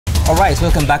All right,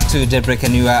 welcome back to Daybreak,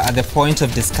 and you are at the point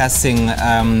of discussing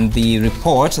the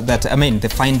report that, the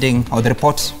finding, or the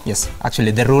report, yes,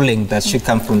 actually the ruling that should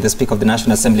come from the Speaker of the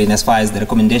National Assembly in as far as the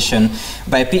recommendation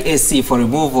by PAC for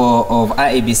removal of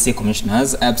IEBC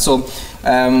commissioners.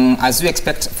 As we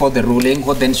expect for the ruling,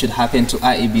 what then should happen to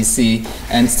IEBC?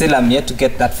 And still I'm yet to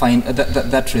get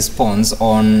that response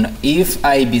on if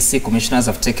IEBC commissioners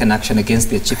have taken action against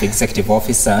the Chief Executive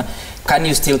Officer, can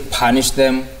you still punish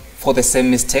them for the same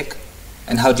mistake?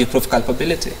 And how do you prove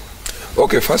culpability?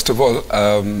 Okay, first of all,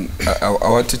 I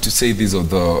wanted to say this of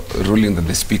the ruling that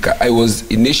the Speaker, I was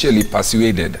initially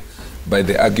persuaded by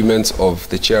the arguments of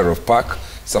the Chair of PAC,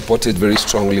 supported very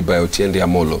strongly by Otiende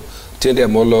Amolo. Otiende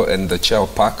Amolo and the Chair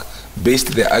of PAC based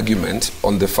their argument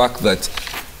on the fact that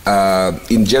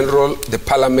in general, the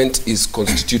Parliament is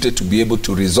constituted to be able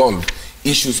to resolve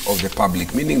issues of the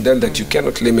public, meaning then that you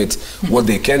cannot limit what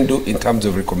they can do in terms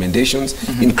of recommendations,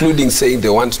 including saying they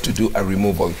want to do a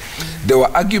removal. There were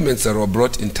arguments that were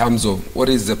brought in terms of what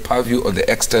is the purview or the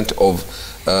extent of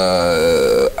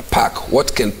PAC.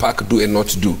 What can PAC do and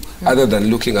not do, other than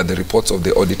looking at the reports of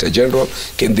the Auditor General?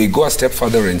 Can they go a step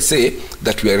further and say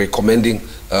that we are recommending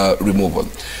removal?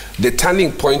 The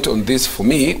turning point on this for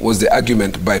me was the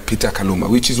argument by Peter Kaluma,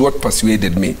 which is what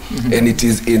persuaded me. And it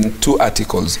is in two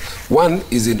articles. One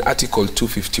is in Article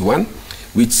 251,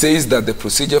 which says that the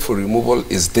procedure for removal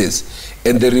is this.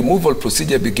 And the removal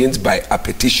procedure begins by a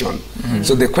petition.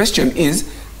 So the question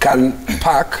is, can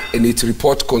PAC and its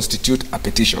report constitute a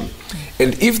petition?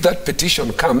 And if that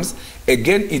petition comes,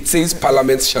 again it says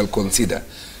Parliament shall consider.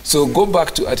 So go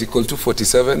back to Article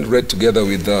 247, read together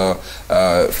with the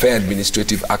Fair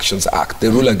Administrative Actions Act, the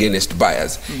rule against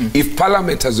bias. If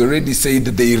Parliament has already said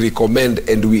they recommend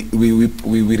and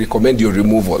we recommend your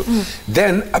removal,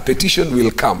 then a petition will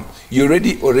come. You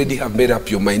already have made up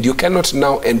your mind. You cannot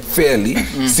now unfairly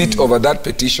sit over that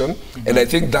petition, and I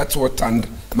think that's what turned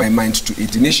my mind to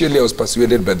it. Initially, I was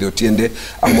persuaded by the Otiende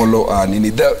Amolo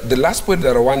Nini. The last point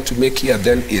that I want to make here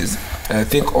then is, I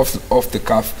think off the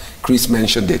cuff, Chris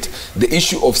mentioned it, the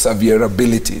issue of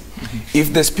severability.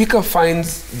 If the Speaker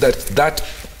finds that that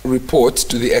report,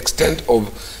 to the extent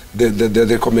of the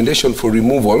recommendation for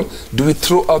removal, do we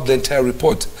throw out the entire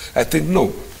report? I think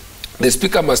no. The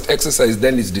Speaker must exercise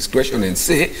then his discretion and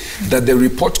say that the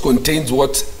report contains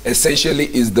what essentially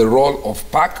is the role of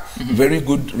PAC, very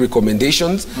good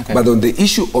recommendations, but on the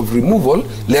issue of removal,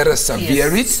 let us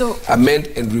severe it, so amend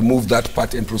and remove that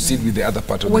part and proceed with the other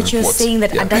part of the report. What you're saying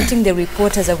that adopting the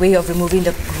report as a way of removing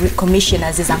the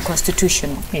commissioners is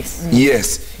unconstitutional?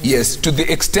 Yes, to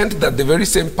the extent that the very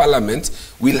same Parliament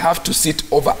will have to sit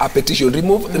over a petition.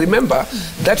 Remember,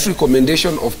 that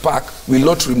recommendation of PAC will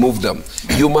not remove them.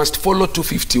 You must follow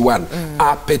 251,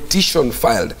 a petition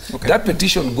filed. That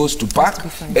petition goes to PAC,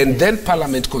 and then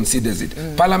Parliament considers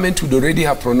it. Parliament would already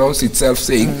have pronounced itself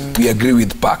saying, we agree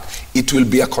with PAC. It will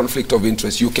be a conflict of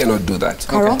interest. You cannot do that.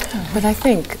 But I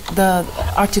think the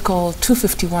Article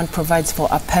 251 provides for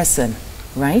a person,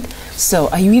 right? So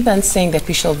are you even saying that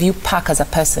we shall view PAC as a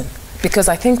person? Because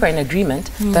I think we're in agreement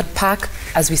that PAC,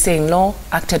 as we say in law,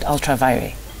 acted ultra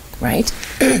vires, right?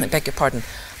 I beg your pardon.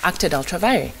 Acted ultra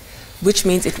vires, which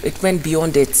means it went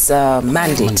beyond its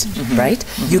mandate, right?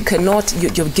 You cannot,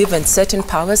 you're given certain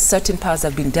powers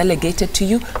have been delegated to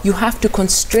you. You have to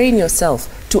constrain yourself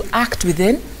to act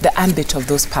within the ambit of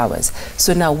those powers.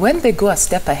 So now when they go a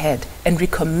step ahead and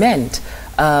recommend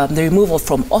the removal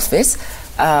from office,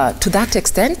 to that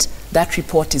extent, that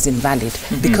report is invalid,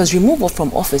 because removal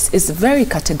from office is very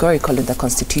categorical in the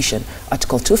Constitution.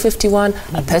 Article 251,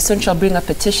 a person shall bring a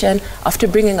petition. After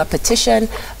bringing a petition,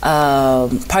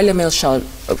 Parliament shall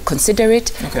consider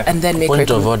it and then make point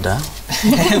of order.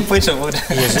 Point of order.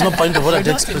 Yes, no point of order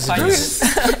takes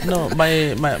precedence. No,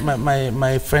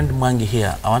 my friend Mwangi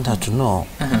here, I want her to know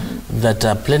that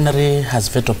plenary has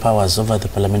veto powers over the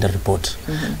parliamentary report.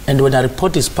 And when a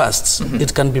report is passed,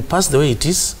 it can be passed the way it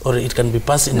is, or it can be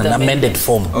passed in an amended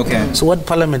form. So what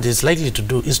Parliament is likely to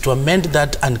do is to amend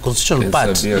that unconstitutional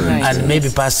part and maybe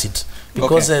pass it.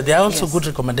 Because there are also good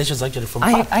recommendations actually from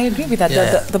PAC. I agree with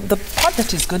that. The part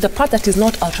that is good, the part that is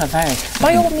not ultra vires,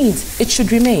 by all means, it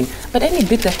should remain. But any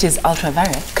bit that is ultra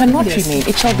vires cannot remain.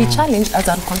 It shall be challenged as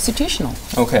unconstitutional.